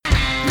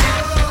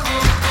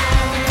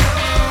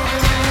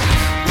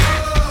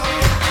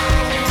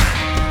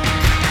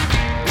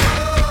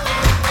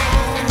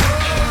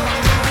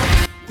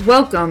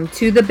Welcome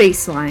to The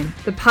Baseline,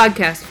 the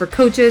podcast for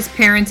coaches,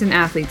 parents, and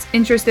athletes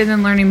interested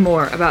in learning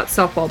more about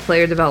softball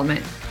player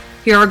development.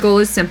 Here our goal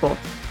is simple: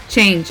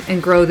 change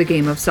and grow the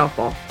game of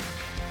softball.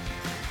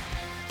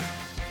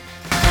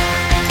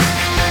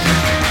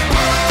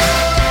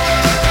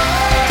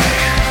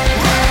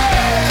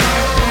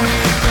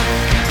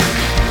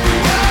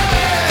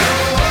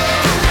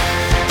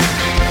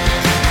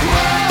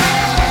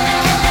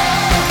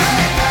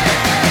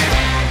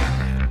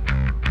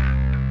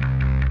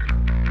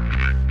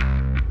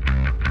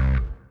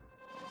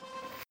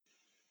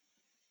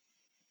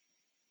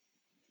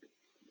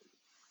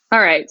 All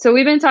right, so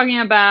we've been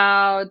talking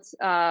about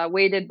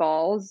weighted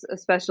balls,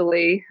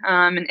 especially,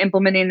 and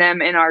implementing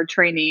them in our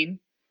training.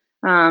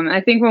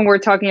 I think when we're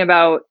talking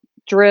about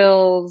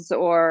drills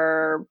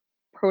or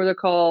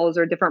protocols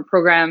or different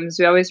programs,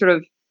 we always sort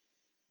of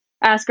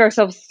ask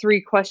ourselves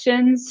three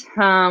questions.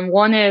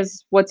 One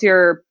is, what's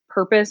your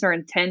purpose or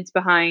intent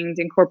behind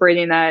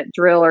incorporating that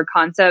drill or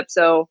concept?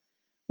 So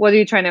what are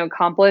you trying to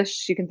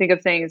accomplish? You can think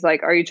of things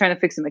like, are you trying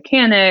to fix a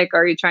mechanic?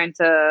 Are you trying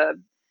to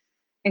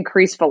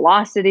increase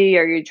velocity?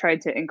 Are you trying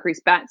to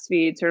increase bat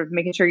speed? Sort of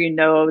making sure you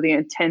know the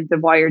intent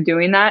of why you're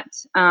doing that.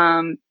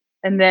 And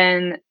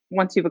then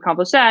once you've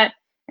accomplished that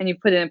and you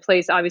put it in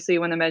place, obviously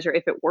you want to measure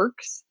if it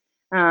works.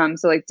 So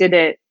like, did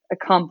it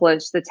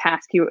accomplish the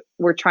task you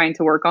were trying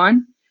to work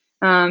on?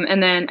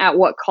 And then at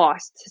what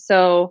cost?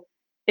 So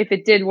if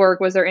it did work,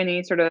 was there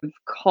any sort of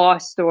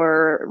cost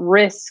or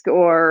risk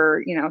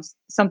or,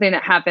 something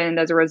that happened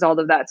as a result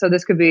of that? So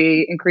this could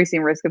be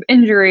increasing risk of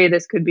injury.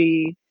 This could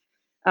be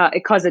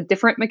it caused a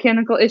different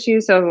mechanical issue.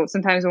 So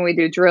sometimes when we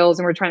do drills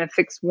and we're trying to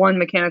fix one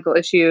mechanical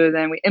issue,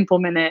 then we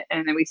implement it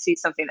and then we see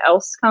something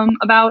else come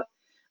about.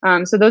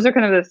 So those are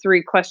kind of the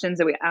three questions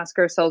that we ask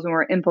ourselves when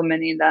we're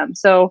implementing them.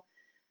 So,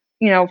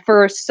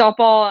 for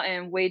softball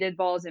and weighted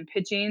balls and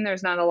pitching,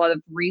 there's not a lot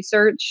of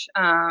research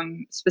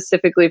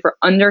specifically for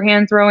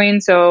underhand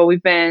throwing. So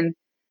we've been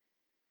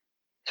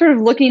sort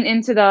of looking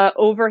into the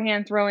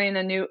overhand throwing.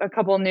 A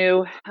couple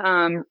new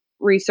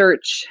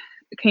research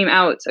came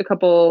out, a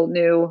couple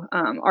new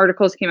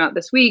articles came out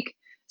this week.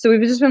 So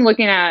we've just been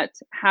looking at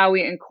how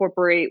we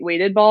incorporate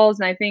weighted balls.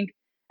 And I think,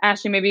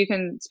 Ashley, maybe you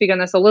can speak on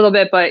this a little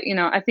bit, but,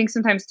 I think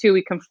sometimes too,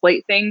 we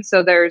conflate things.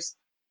 So there's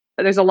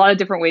a lot of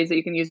different ways that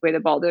you can use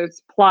weighted ball.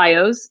 There's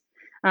plyos,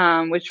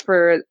 which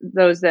for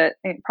those that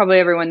probably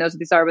everyone knows what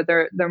these are, but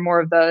they're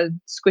more of the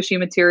squishy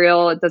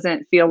material. It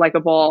doesn't feel like a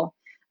ball.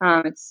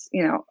 It's,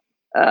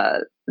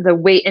 the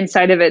weight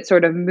inside of it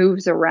sort of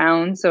moves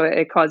around, so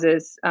it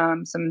causes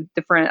some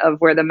different of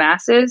where the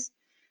mass is.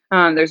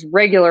 There's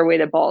regular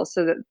weighted balls,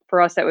 so that for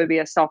us that would be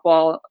a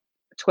softball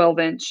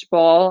 12-inch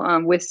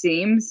ball with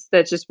seams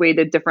that's just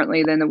weighted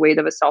differently than the weight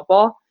of a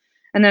softball.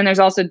 And then there's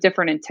also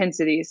different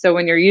intensities. So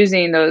when you're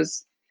using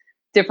those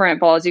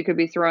different balls, you could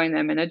be throwing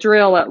them in a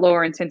drill at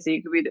lower intensity.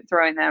 You could be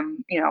throwing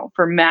them,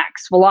 for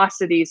max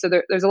velocity. So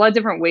there's a lot of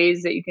different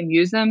ways that you can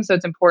use them. So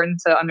it's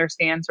important to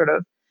understand sort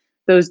of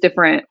those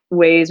different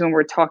ways when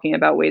we're talking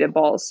about weighted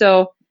balls.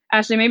 So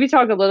Ashley, maybe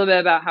talk a little bit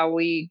about how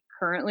we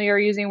currently are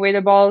using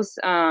weighted balls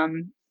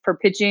for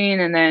pitching,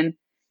 and then,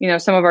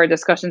 some of our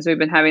discussions we've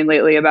been having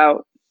lately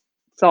about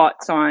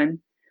thoughts on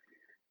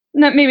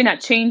maybe not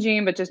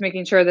changing, but just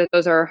making sure that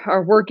those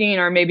are working,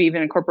 or maybe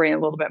even incorporating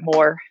a little bit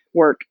more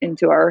work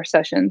into our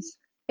sessions.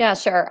 Yeah,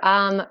 sure.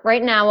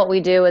 Right now what we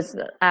do is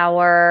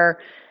our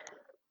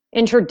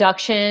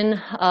introduction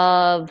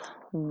of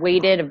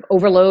weighted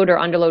overload or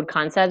underload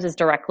concepts is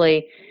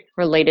directly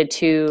related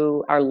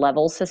to our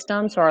level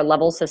system. So our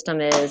level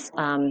system is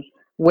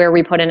where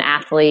we put an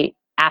athlete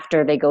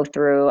after they go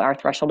through our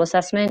threshold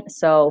assessment.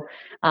 So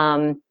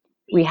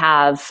we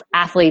have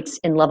athletes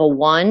in level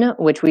 1,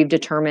 which we've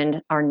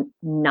determined are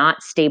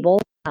not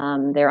stable.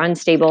 They're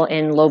unstable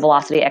in low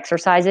velocity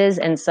exercises.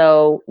 And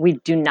so we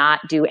do not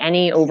do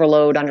any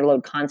overload,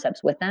 underload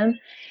concepts with them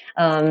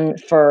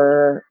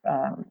for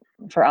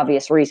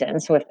obvious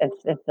reasons. So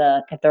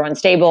if they're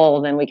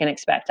unstable, then we can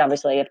expect,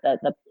 obviously, if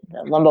the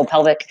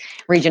lumbopelvic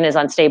region is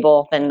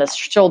unstable, then the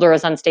shoulder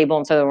is unstable.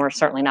 And so we're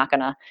certainly not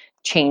going to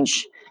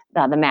change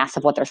the mass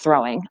of what they're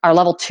throwing. Our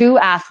level 2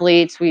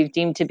 athletes, we've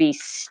deemed to be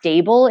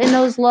stable in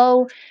those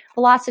low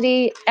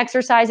velocity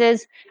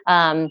exercises,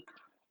 but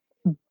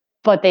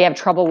they have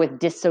trouble with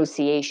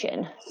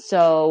dissociation.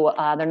 So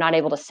they're not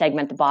able to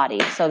segment the body.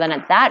 So then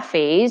at that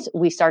phase,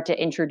 we start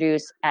to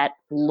introduce at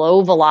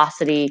low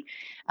velocity,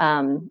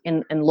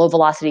 in low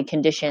velocity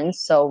conditions,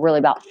 so really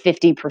about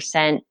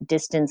 50%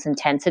 distance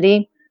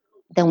intensity,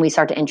 then we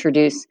start to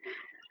introduce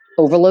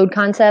overload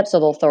concepts. So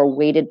they'll throw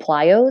weighted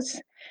plyos.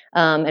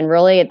 And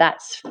really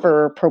that's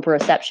for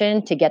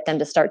proprioception, to get them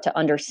to start to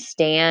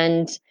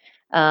understand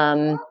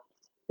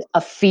a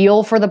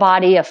feel for the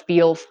body, a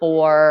feel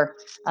for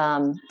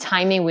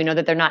timing. We know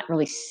that they're not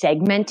really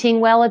segmenting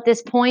well at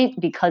this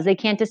point because they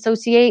can't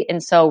dissociate.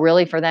 And so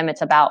really for them,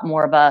 it's about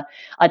more of a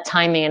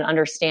timing and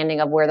understanding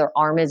of where their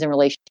arm is in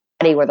relation to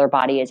the body, where their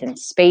body is in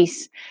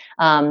space.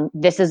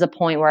 This is a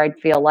point where I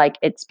feel like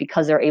it's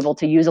because they're able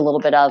to use a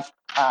little bit of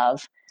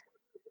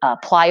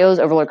plyos,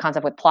 overload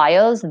concept with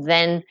plyos,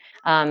 then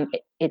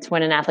it's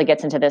when an athlete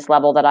gets into this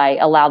level that I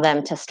allow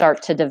them to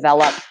start to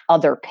develop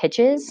other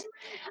pitches.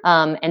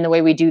 And the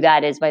way we do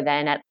that is by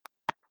then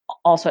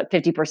also at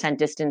 50%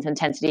 distance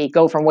intensity,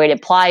 go from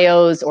weighted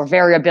plyos or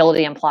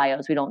variability in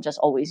plyos. We don't just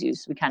always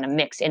use, we kind of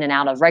mix in and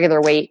out of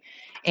regular weight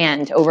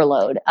and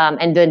overload.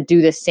 And then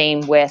do the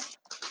same with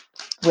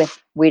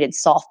weighted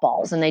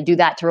softballs. And they do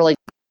that to really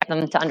get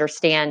them to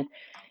understand,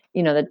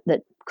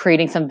 that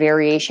creating some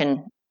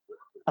variation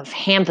of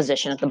hand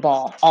position of the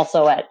ball,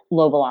 also at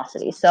low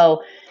velocity.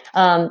 So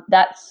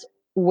that's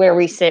where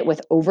we sit with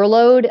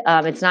overload.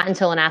 It's not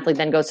until an athlete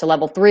then goes to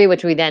level 3,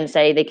 which we then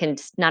say they can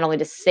not only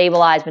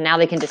destabilize, but now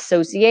they can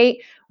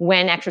dissociate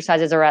when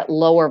exercises are at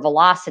lower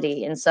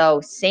velocity. And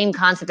so same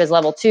concept as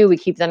level 2, we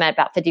keep them at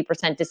about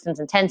 50% distance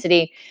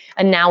intensity.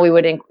 And now we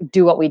would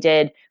do what we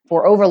did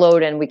for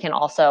overload, and we can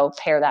also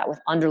pair that with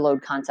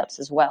underload concepts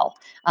as well,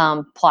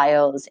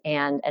 plyos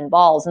and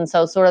balls. And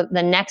so sort of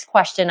the next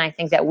question I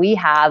think that we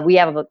have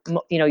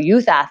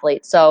youth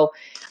athletes. So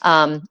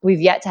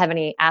we've yet to have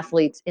any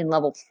athletes in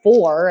level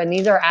 4, and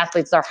these are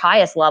athletes our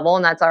highest level,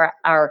 and that's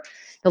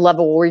the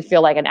level where we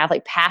feel like an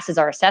athlete passes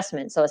our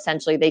assessment. So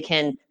essentially they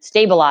can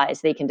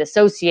stabilize, they can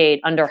dissociate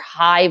under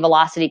high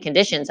velocity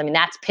conditions. I mean,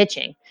 that's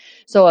pitching.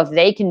 So if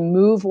they can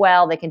move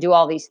well, they can do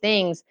all these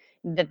things.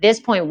 At this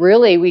point,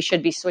 really, we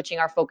should be switching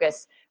our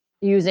focus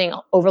using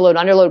overload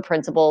underload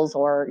principles,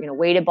 or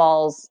weighted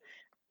balls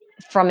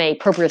from a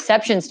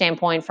proprioception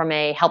standpoint, from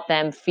a help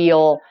them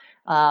feel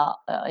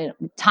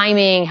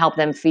timing, help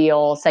them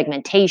feel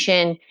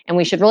segmentation, and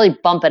we should really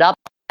bump it up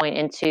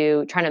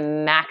into trying to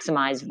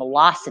maximize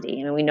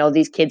velocity. I mean, we know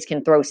these kids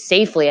can throw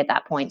safely at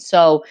that point.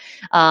 So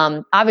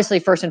obviously,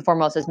 first and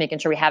foremost is making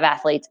sure we have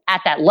athletes at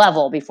that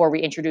level before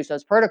we introduce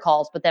those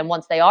protocols. But then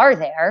once they are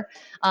there,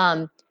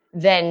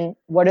 then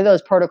what do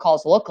those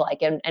protocols look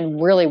like,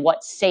 and really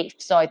what's safe?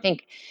 So I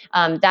think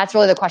that's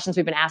really the questions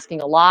we've been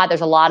asking a lot. There's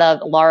a lot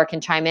of, Laura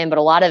can chime in, but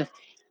a lot of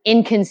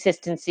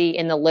inconsistency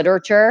in the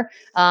literature.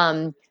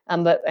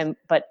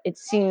 But it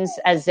seems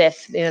as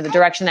if the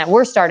direction that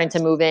we're starting to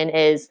move in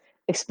is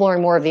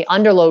exploring more of the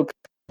underload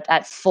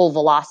at full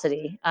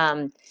velocity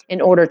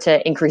in order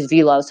to increase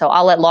velo. So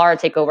I'll let Laura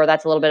take over.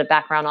 That's a little bit of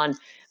background on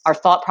our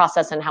thought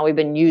process and how we've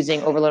been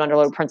using overload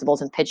underload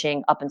principles in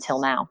pitching up until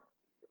now.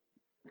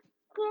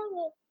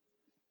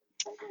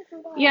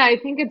 Yeah, I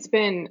think it's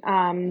been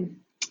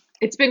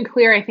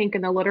clear, I think,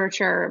 in the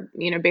literature,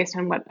 based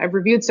on what I've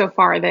reviewed so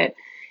far, that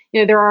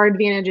there are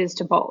advantages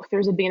to both.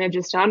 There's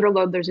advantages to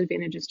underload, there's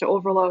advantages to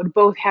overload.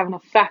 Both have an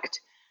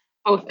effect,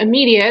 both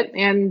immediate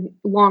and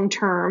long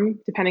term,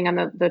 depending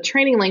on the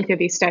training length of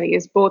these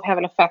studies. Both have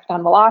an effect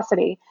on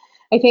velocity.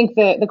 I think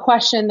the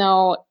question,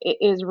 though,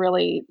 is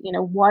really,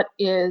 what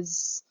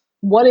is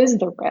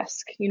the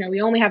risk?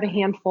 We only have a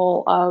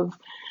handful of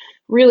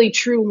really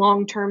true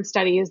long-term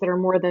studies that are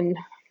more than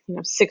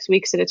 6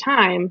 weeks at a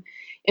time,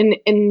 and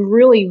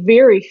really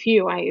very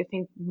few. I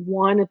think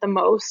one at the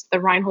most, the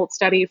Reinhold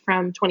study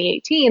from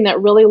 2018,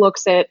 that really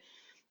looks at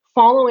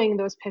following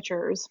those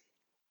pitchers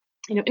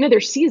into their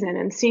season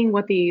and seeing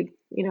what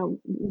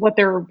what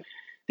their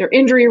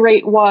injury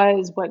rate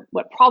was,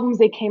 what problems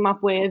they came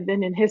up with.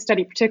 And in his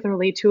study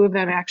particularly, 2 of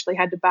them actually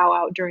had to bow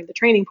out during the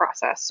training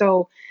process.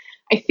 So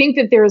I think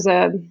that there's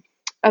a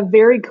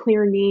very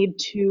clear need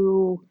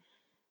to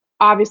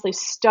obviously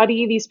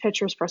study these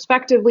pitchers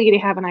prospectively to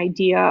have an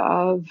idea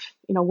of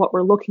what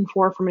we're looking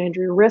for from an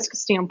injury risk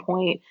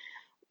standpoint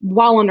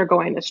while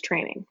undergoing this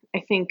training.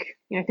 I think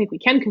we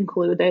can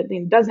conclude that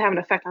it does have an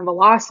effect on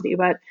velocity,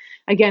 but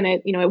again,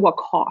 at what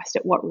cost,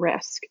 at what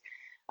risk?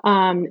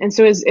 And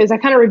so as I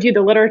kind of reviewed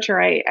the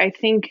literature, I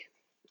think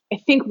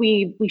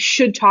we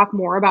should talk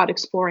more about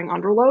exploring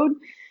underload.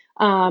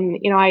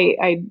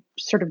 I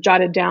sort of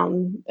jotted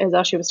down as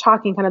Ashley was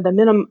talking, kind of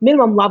the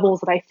minimum levels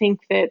that I think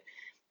that,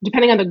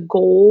 depending on the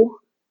goal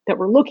that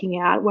we're looking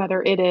at,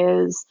 whether it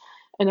is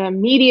an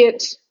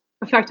immediate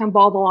effect on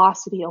ball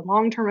velocity, a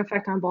long-term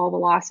effect on ball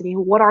velocity,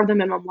 what are the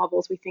minimum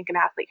levels we think an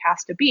athlete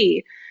has to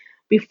be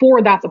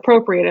before that's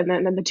appropriate?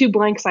 And then the 2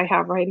 blanks I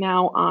have right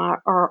now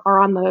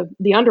are on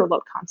the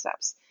underload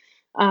concepts.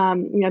 The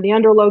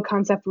underload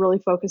concept really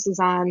focuses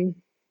on,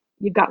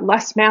 you've got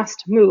less mass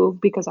to move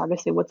because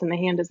obviously what's in the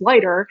hand is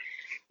lighter.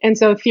 And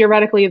so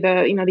theoretically,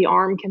 the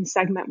arm can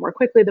segment more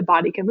quickly, the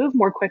body can move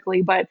more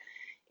quickly. But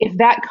if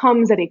that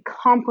comes at a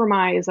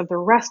compromise of the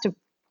rest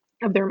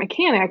of their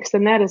mechanics,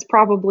 then that is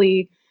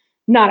probably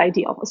not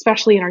ideal,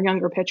 especially in our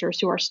younger pitchers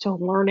who are still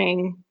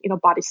learning,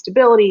 body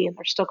stability, and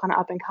they're still kind of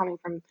up and coming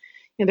from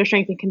their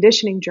strength and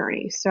conditioning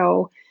journey.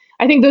 So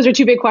I think those are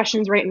 2 big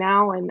questions right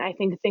now. And I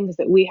think things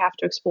that we have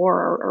to explore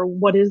are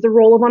what is the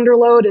role of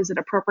underload? Is it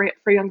appropriate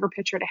for a younger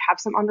pitcher to have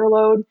some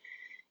underload?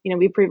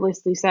 We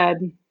previously said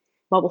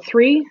level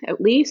 3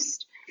 at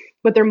least.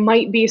 But there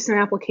might be some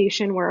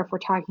application where, if we're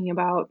talking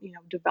about,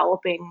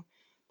 developing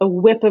the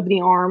whip of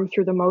the arm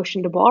through the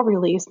motion to ball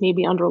release,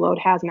 maybe underload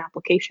has an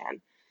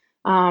application.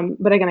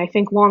 But again, I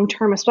think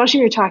long-term, especially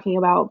when you're talking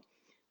about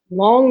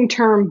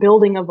long-term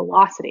building of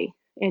velocity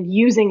and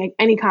using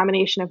any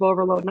combination of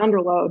overload and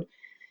underload,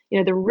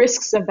 the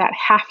risks of that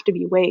have to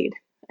be weighed.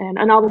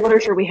 And all the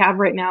literature we have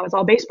right now is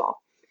all baseball.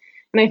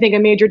 And I think a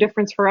major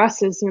difference for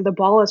us is, the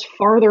ball is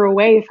farther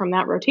away from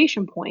that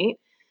rotation point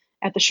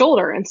at the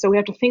shoulder. And so we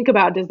have to think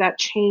about, does that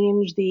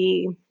change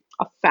the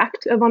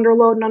effect of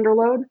overload and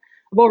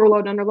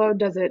underload?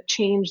 Does it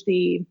change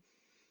the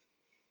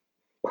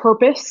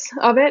purpose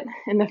of it,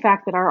 and the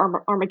fact that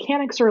our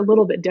mechanics are a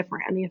little bit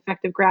different, and the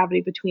effect of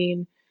gravity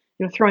between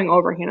throwing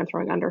overhand and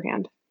throwing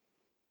underhand?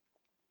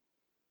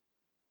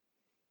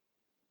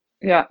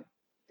 Yeah.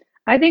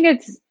 I think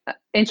it's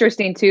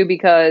interesting too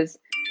because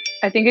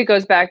I think it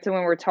goes back to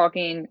when we're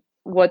talking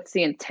what's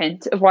the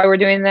intent of why we're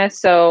doing this.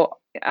 So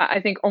I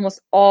think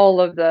almost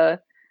all of the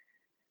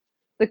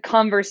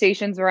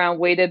conversations around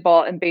weighted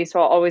ball and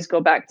baseball always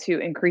go back to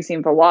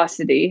increasing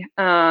velocity.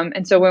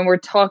 And so when we're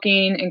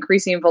talking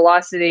increasing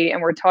velocity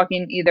and we're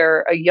talking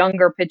either a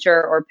younger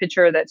pitcher or a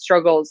pitcher that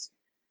struggles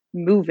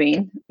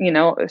moving,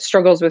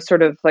 struggles with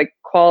sort of like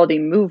quality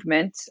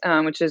movement,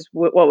 which is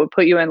what would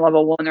put you in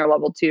level 1 or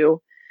level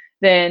 2,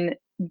 then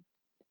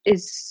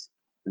is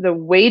the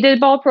weighted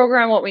ball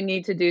program what we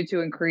need to do to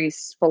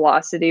increase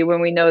velocity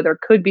when we know there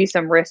could be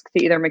some risk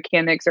to either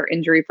mechanics or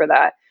injury for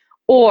that?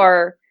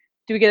 Or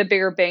do we get a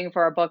bigger bang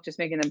for our buck just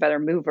making them better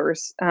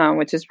movers,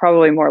 which is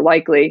probably more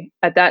likely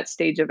at that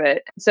stage of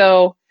it?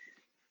 So,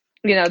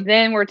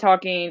 then we're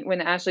talking,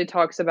 when Ashley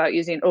talks about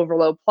using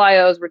overload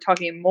plyos, we're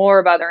talking more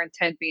about our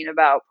intent being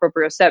about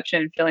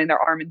proprioception, feeling their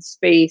arm in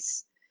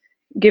space,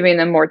 giving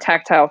them more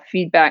tactile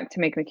feedback to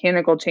make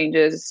mechanical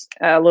changes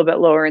a little bit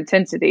lower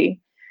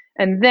intensity.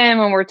 And then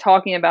when we're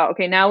talking about,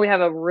 okay, now we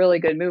have a really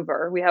good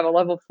mover. We have a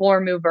level 4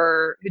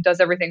 mover who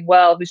does everything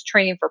well, who's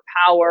training for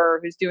power,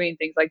 who's doing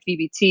things like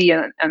BBT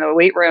and a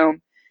weight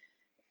room,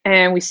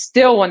 and we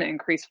still want to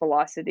increase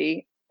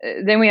velocity.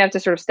 Then we have to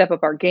sort of step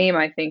up our game,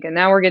 I think. And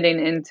now we're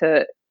getting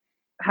into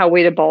how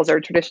weighted balls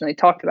are traditionally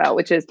talked about,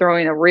 which is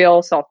throwing a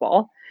real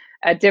softball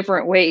at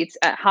different weights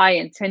at high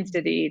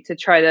intensity to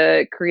try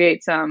to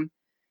create some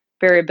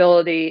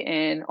variability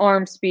in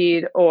arm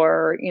speed,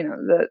 or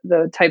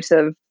the types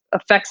of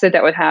effects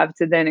that would have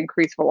to then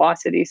increase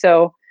velocity.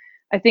 So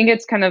I think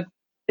it's kind of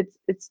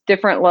it's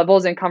different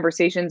levels and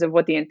conversations of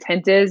what the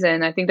intent is,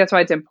 and I think that's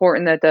why it's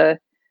important that the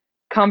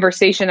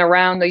conversation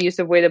around the use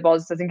of weighted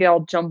balls doesn't get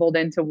all jumbled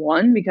into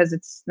one, because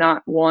it's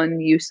not one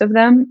use of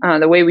them.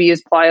 The way we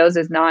use plyos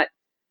is not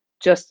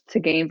just to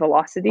gain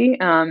velocity,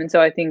 and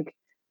so I think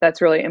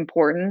that's really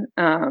important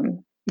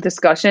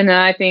discussion. And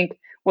I think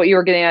what you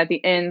were getting at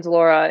the end,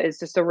 Laura, is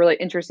just a really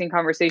interesting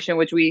conversation,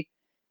 which we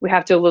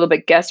have to a little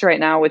bit guess right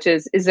now, which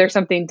is there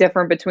something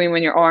different between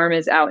when your arm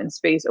is out in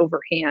space over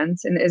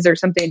hands, and is there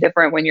something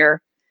different when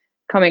you're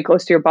coming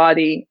close to your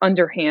body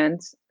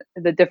underhand,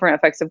 the different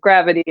effects of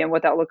gravity and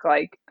what that look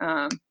like?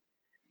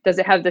 Does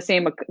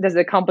it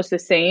accomplish the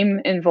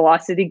same in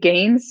velocity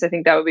gains? I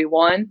think that would be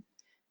one.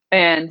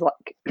 And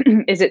like,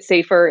 is it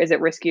safer? Is it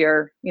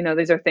riskier?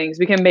 These are things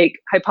we can make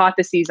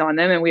hypotheses on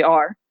them, and we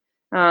are,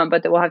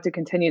 but that we'll have to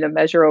continue to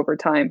measure over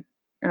time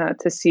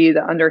to see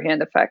the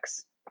underhand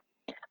effects.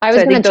 I So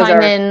was I going think to those chime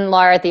are, in,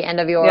 Laura, at the end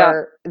of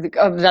yeah,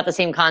 about the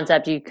same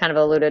concept. You kind of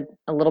alluded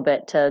a little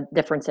bit to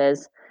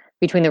differences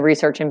between the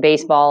research in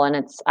baseball and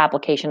its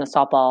application to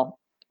softball.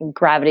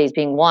 Gravity is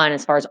being one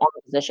as far as arm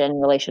position in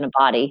relation to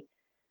body,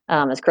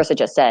 as Chris had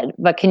just said.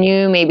 But can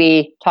you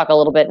maybe talk a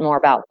little bit more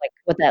about like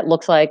what that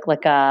looks like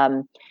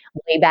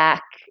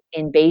layback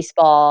in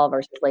baseball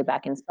versus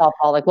layback in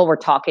softball, like what we're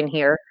talking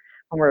here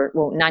when we're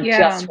not Yeah.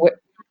 just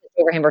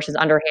overhand versus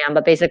underhand,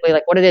 but basically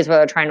like what it is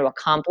we're trying to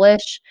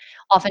accomplish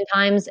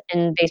oftentimes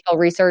in baseball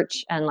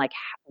research, and like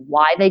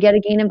why they get a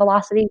gain in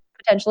velocity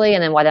potentially,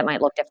 and then why that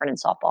might look different in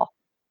softball.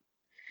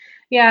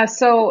 Yeah,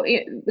 so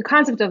the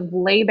concept of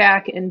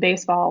layback in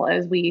baseball,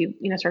 as we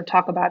sort of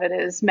talk about it,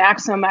 is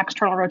maximum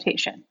external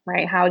rotation,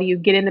 right? How do you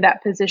get into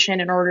that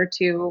position in order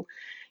to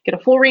get a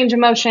full range of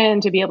motion,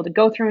 to be able to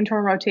go through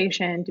internal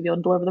rotation, to be able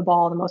to deliver the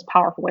ball in the most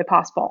powerful way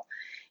possible?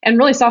 And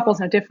really,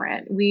 softball's no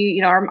different.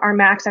 Our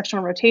max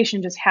external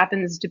rotation just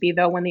happens to be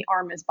though when the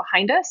arm is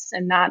behind us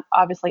and not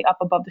obviously up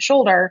above the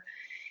shoulder.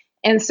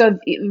 And so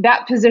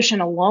that position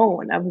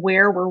alone of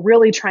where we're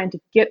really trying to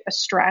get a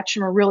stretch,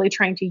 and we're really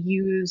trying to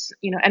use,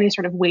 any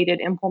sort of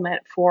weighted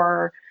implement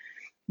for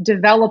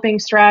developing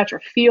stretch or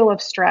feel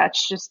of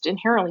stretch, just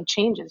inherently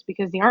changes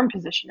because the arm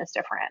position is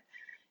different.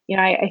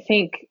 I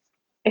think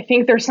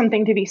there's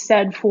something to be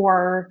said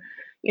for,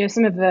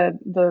 some of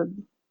the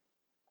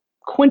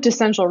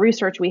quintessential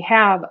research we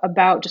have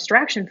about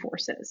distraction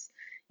forces,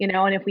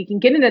 and if we can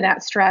get into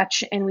that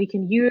stretch and we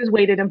can use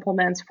weighted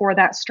implements for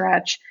that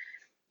stretch,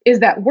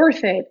 is that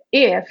worth it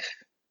if,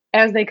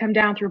 as they come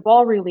down through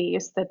ball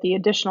release, that the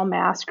additional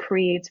mass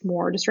creates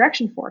more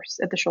distraction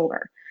force at the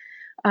shoulder?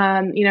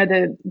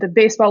 The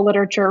baseball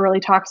literature really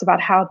talks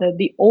about how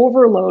the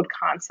overload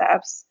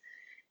concepts,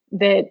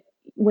 that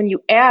when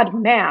you add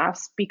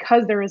mass,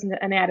 because there is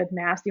an added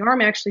mass, the arm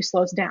actually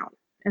slows down.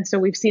 And so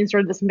we've seen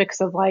sort of this mix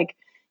of like,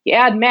 you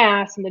add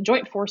mass and the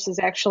joint forces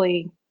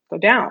actually go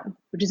down,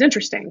 which is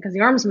interesting because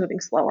the arm's moving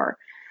slower.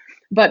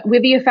 But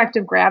with the effect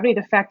of gravity,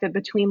 the fact that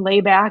between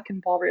layback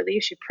and ball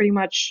release, you pretty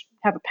much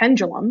have a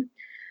pendulum.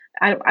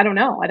 I don't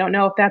know. I don't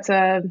know if that's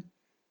the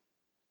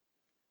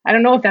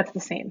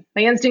same.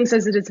 My instinct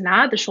says that it's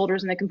not. The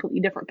shoulder's in a completely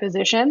different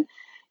position.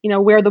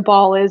 Where the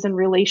ball is in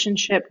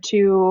relationship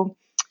to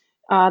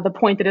the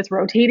point that it's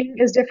rotating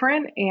is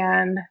different.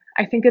 And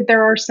I think that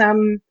there are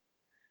some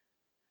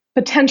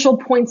potential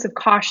points of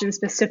caution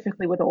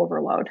specifically with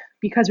overload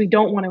because we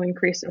don't want to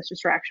increase those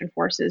distraction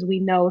forces. We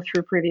know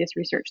through previous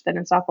research that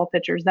in softball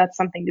pitchers, that's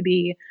something to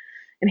be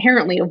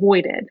inherently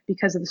avoided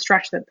because of the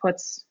stretch that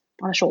puts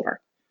on the shoulder.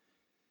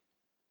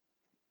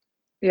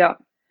 Yeah.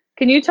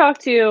 Can you talk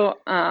to,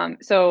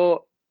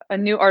 so a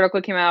new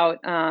article came out,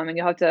 and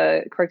you'll have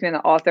to correct me on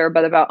the author,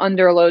 but about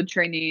underload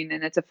training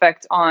and its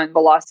effect on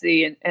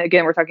velocity. And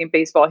again, we're talking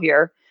baseball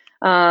here.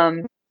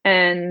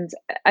 And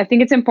I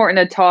think it's important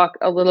to talk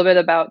a little bit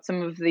about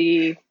some of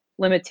the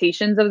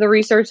limitations of the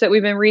research that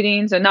we've been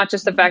reading. So not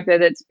just the fact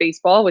that it's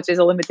baseball, which is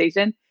a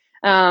limitation,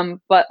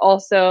 but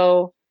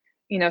also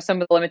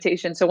some of the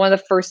limitations. So one of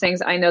the first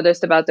things I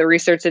noticed about the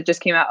research that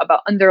just came out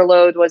about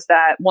underload was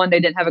that one, they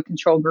didn't have a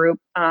control group,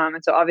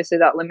 and so obviously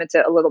that limits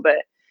it a little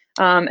bit.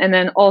 And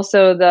then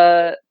also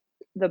the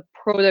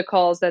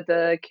protocols that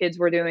the kids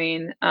were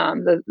doing,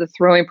 the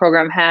throwing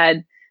program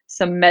had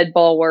some med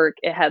ball work.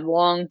 It had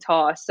long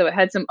toss, so it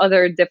had some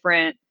other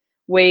different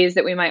ways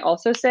that we might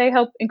also say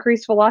help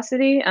increase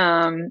velocity.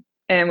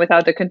 And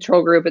without the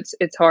control group,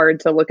 it's hard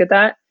to look at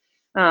that.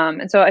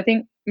 And so I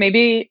think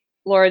maybe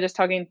Laura, just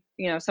talking,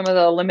 some of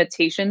the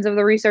limitations of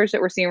the research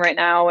that we're seeing right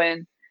now,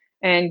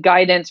 and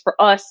guidance for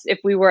us if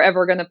we were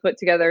ever going to put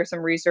together some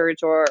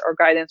research or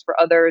guidance for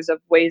others of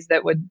ways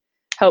that would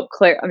help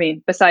clear. I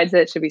mean, besides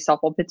that, it should be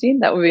softball pitching.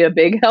 That would be a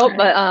big help,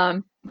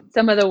 but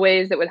some of the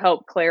ways that would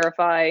help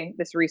clarify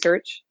this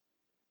research.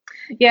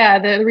 Yeah,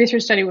 the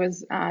research study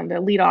was the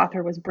lead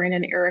author was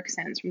Brandon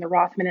Erickson's from the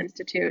Rothman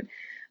Institute.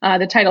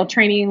 The title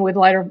 "Training with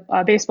lighter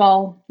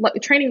baseballs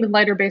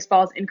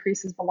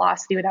increases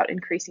velocity without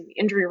increasing the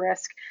injury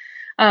risk."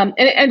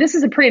 And this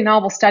is a pretty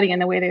novel study in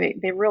the way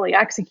they really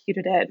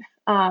executed it.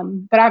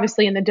 But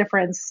obviously, in the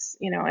difference,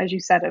 as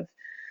you said, of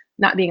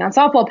not being on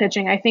softball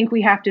pitching, I think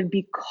we have to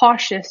be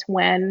cautious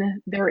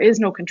when there is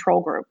no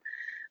control group.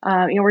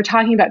 We're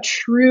talking about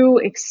true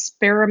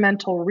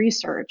experimental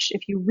research.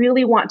 If you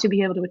really want to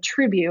be able to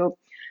attribute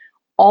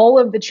all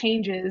of the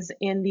changes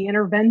in the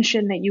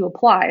intervention that you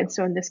applied,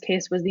 so in this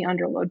case was the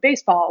underload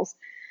baseballs,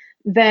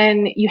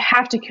 then you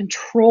have to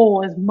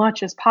control as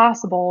much as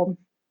possible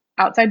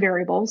outside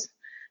variables,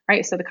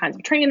 right? So the kinds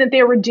of training that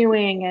they were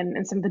doing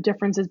and some of the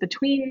differences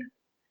between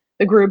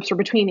the groups or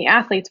between the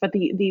athletes, but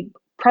the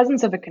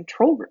presence of a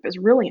control group is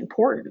really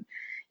important.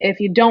 If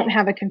you don't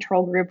have a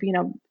control group,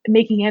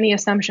 making any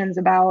assumptions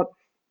about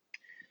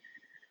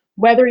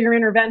whether your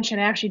intervention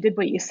actually did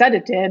what you said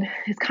it did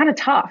is kind of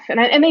tough.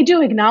 And they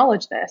do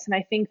acknowledge this. And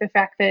I think the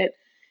fact that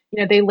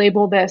they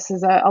label this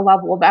as a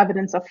level of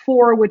evidence of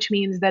 4, which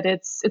means that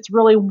it's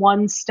really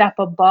one step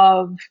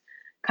above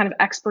kind of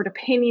expert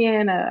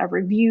opinion, a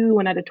review,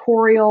 an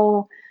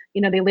editorial.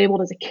 They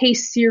labeled as a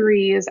case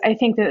series. I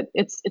think that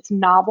it's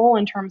novel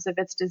in terms of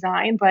its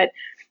design, but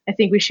I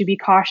think we should be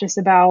cautious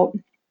about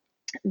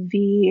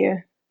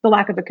the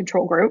lack of a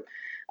control group.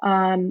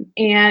 And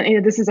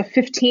this is a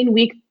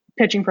 15-week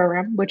pitching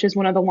program, which is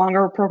one of the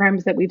longer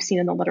programs that we've seen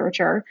in the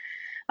literature.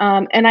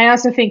 And I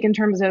also think in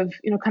terms of,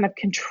 kind of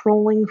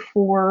controlling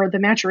for the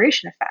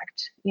maturation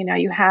effect,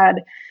 you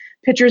had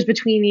pitchers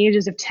between the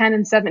ages of 10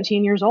 and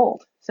 17 years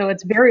old. So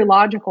it's very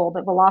logical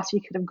that velocity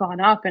could have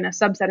gone up in a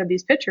subset of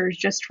these pitchers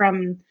just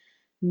from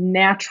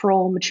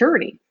natural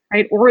maturity,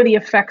 right? Or the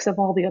effects of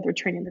all the other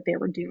training that they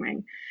were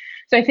doing.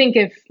 So I think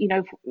if,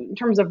 in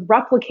terms of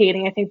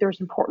replicating, I think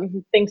there's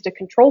important things to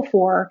control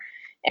for.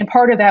 And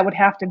part of that would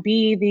have to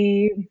be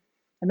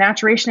the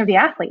maturation of the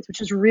athletes,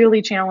 which is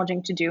really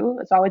challenging to do.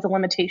 It's always a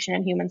limitation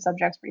in human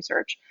subjects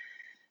research.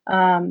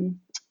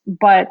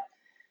 But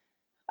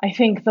I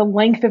think the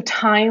length of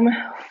time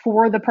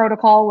for the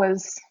protocol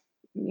was,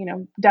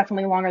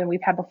 definitely longer than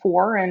we've had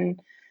before and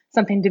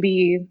something to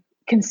be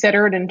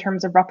considered in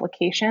terms of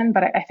replication.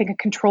 But I think a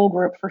control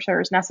group for sure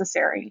is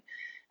necessary.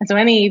 And so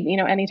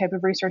any type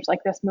of research like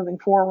this moving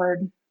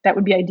forward, that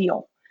would be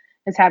ideal,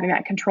 is having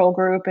that control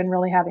group and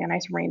really having a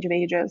nice range of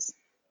ages.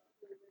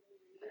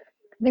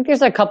 I think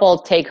there's a couple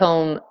of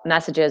take-home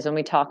messages when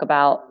we talk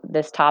about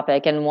this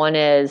topic, and one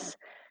is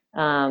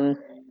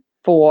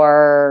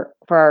for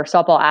our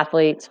softball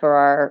athletes, for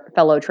our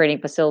fellow training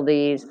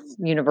facilities,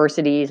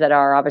 universities that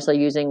are obviously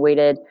using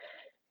weighted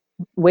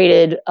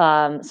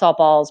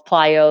softballs,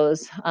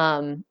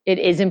 plyos. It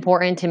is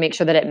important to make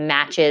sure that it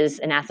matches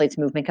an athlete's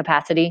movement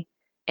capacity.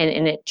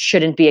 And it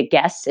shouldn't be a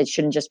guess. It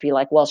shouldn't just be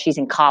like, well, she's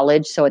in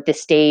college, so at this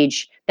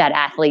stage, that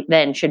athlete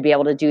then should be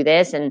able to do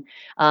this. And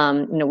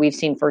we've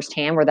seen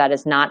firsthand where that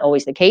is not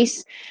always the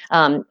case,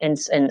 and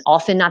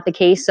often not the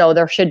case. So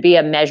there should be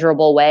a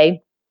measurable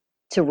way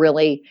to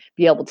really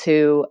be able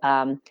to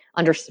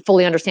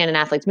fully understand an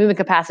athlete's movement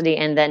capacity,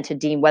 and then to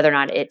deem whether or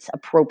not it's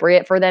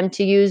appropriate for them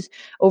to use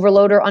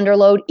overload or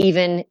underload,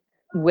 even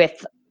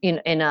with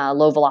in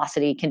low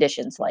velocity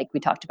conditions, like we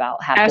talked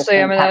about, half Ashley,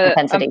 distance, half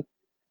intensity.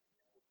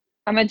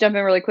 I'm gonna jump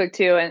in really quick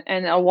too,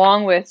 and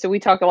along with, so we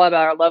talk a lot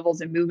about our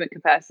levels and movement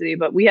capacity,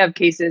 but we have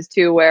cases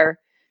too where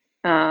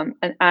an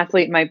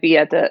athlete might be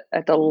at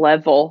the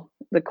level,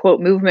 the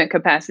quote movement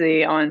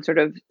capacity on sort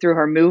of through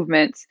her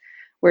movements,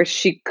 where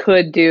she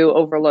could do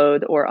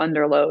overload or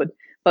underload,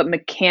 but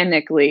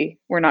mechanically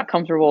we're not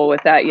comfortable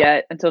with that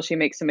yet until she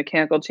makes some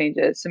mechanical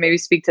changes. So maybe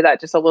speak to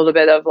that just a little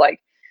bit of like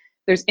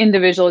there's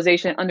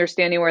individualization,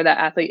 understanding where that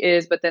athlete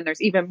is, but then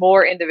there's even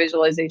more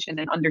individualization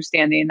and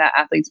understanding that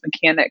athlete's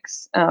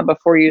mechanics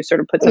before you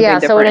sort of put something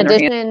different in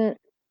her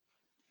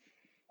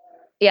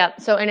hand.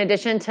 So in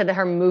addition to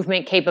her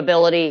movement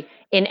capability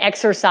in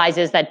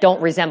exercises that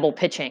don't resemble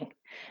pitching,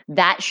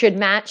 that should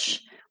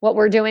match what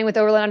we're doing with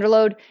overload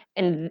underload.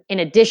 And in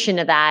addition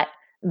to that,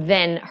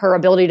 then her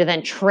ability to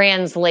then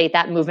translate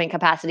that movement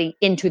capacity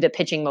into the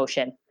pitching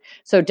motion.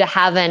 So to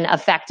have an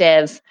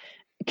effective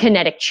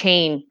kinetic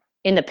chain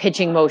in the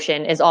pitching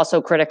motion is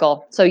also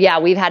critical. So yeah,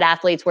 we've had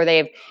athletes where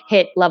they've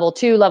hit level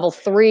 2, level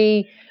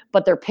 3,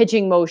 but their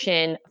pitching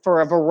motion,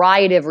 for a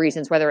variety of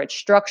reasons, whether it's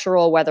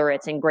structural, whether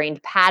it's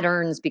ingrained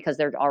patterns because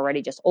they're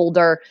already just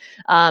older,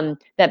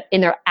 that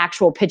in their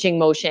actual pitching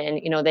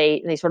motion,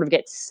 they sort of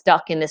get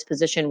stuck in this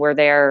position where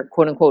they're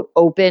quote unquote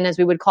open, as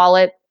we would call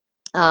it,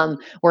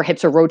 where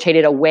hips are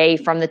rotated away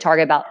from the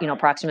target, about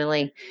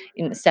approximately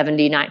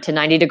 79 to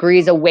 90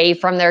 degrees away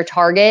from their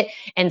target,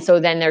 and so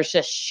then there's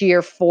just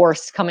sheer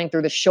force coming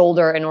through the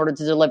shoulder in order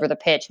to deliver the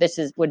pitch.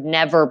 Would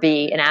never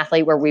be an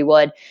athlete where we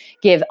would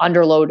give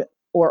underload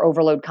or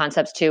overload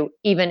concepts to,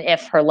 even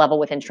if her level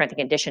within strength and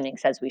conditioning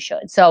says we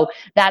should. So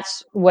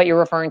that's what you're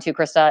referring to,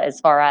 Krista, as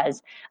far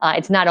as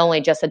it's not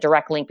only just a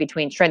direct link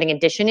between strength and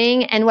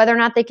conditioning and whether or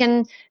not they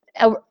can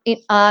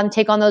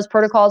take on those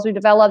protocols we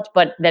developed,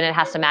 but then it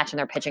has to match in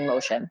their pitching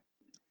motion.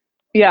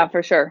 Yeah,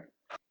 for sure.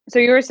 So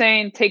you were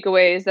saying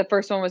takeaways. The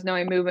first one was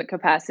knowing movement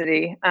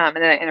capacity, and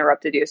then I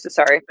interrupted you. So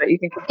sorry, but you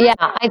can. Yeah,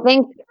 I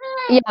think.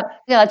 Yeah,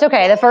 that's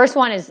okay. The first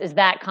one is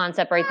that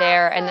concept right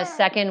there, and the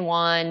second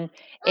one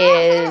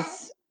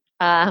is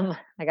I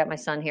got my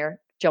son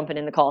here jumping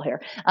in the call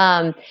here.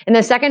 And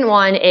the second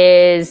one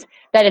is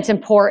that it's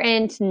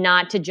important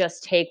not to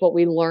just take what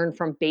we learn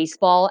from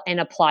baseball and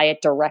apply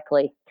it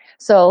directly.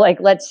 So, like,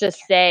 let's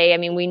just say, I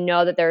mean, we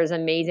know that there's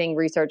amazing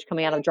research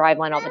coming out of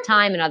Driveline all the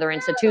time and other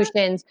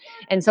institutions.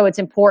 And so it's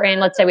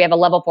important. Let's say we have a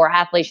level 4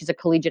 athlete. She's a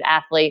collegiate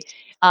athlete.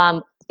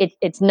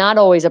 It's not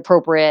always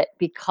appropriate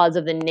because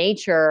of the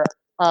nature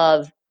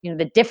of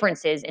the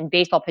differences in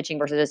baseball pitching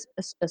versus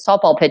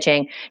softball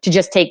pitching to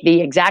just take the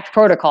exact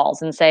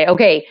protocols and say,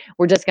 okay,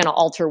 we're just going to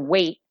alter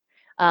weight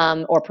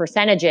or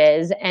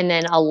percentages, and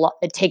then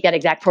take that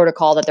exact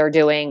protocol that they're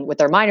doing with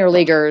their minor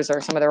leaguers or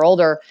some of their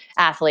older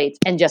athletes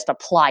and just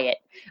apply it.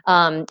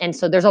 And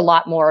so there's a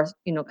lot more,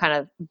 kind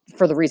of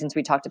for the reasons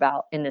we talked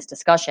about in this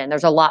discussion,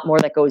 there's a lot more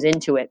that goes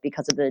into it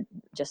because of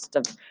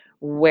of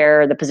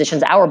where the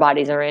positions our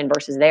bodies are in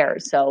versus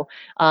theirs. So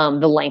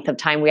the length of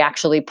time we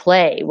actually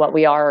play, what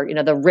we are,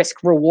 the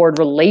risk reward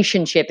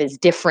relationship is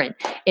different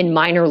in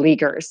minor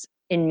leaguers,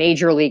 in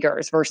major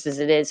leaguers versus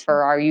it is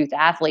for our youth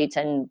athletes.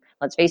 And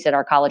let's face it,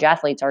 our college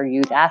athletes are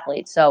youth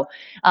athletes. So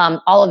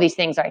all of these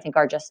things I think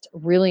are just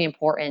really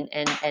important.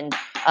 And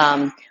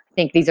I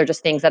think these are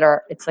just things that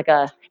are, it's like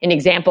an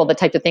example of the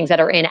types of things that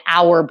are in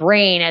our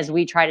brain as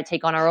we try to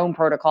take on our own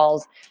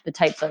protocols, the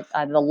types of,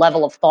 the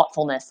level of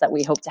thoughtfulness that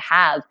we hope to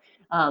have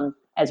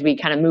as we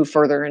kind of move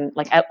further and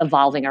like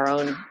evolving our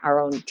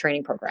own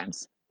training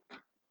programs.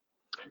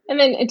 And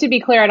then to be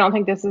clear, I don't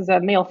think this is a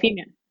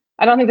male-female.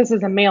 I don't think this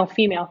is a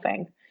male-female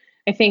thing.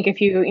 I think if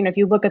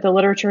you look at the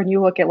literature and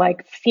you look at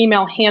like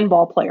female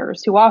handball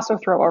players who also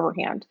throw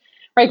overhand,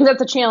 right? Because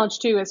that's a challenge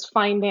too, is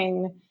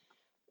finding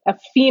a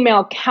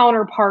female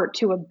counterpart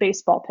to a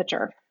baseball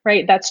pitcher,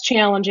 right? That's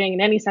challenging in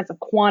any sense of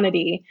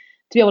quantity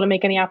to be able to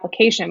make any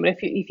application. But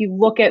if you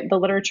look at the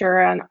literature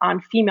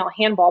on female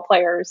handball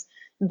players,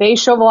 they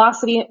show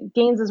velocity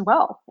gains as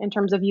well in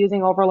terms of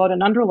using overload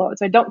and underload.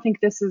 So I don't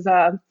think this is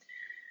a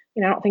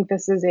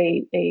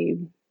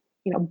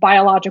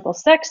biological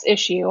sex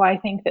issue. I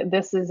think that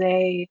this is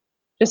a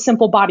just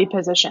simple body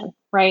position,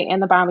 right?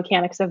 And the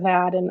biomechanics of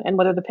that, and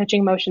whether the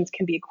pitching motions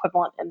can be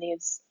equivalent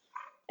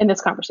in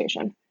this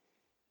conversation.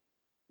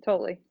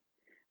 Totally.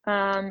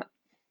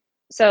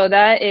 So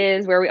that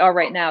is where we are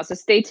right now. So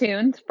stay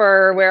tuned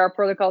for where our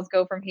protocols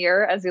go from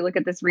here as we look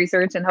at this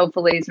research and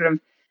hopefully sort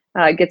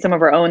of get some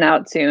of our own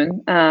out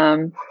soon.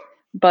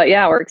 But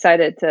yeah, we're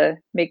excited to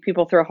make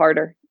people throw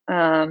harder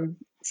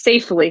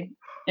safely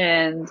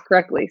and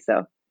correctly.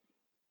 So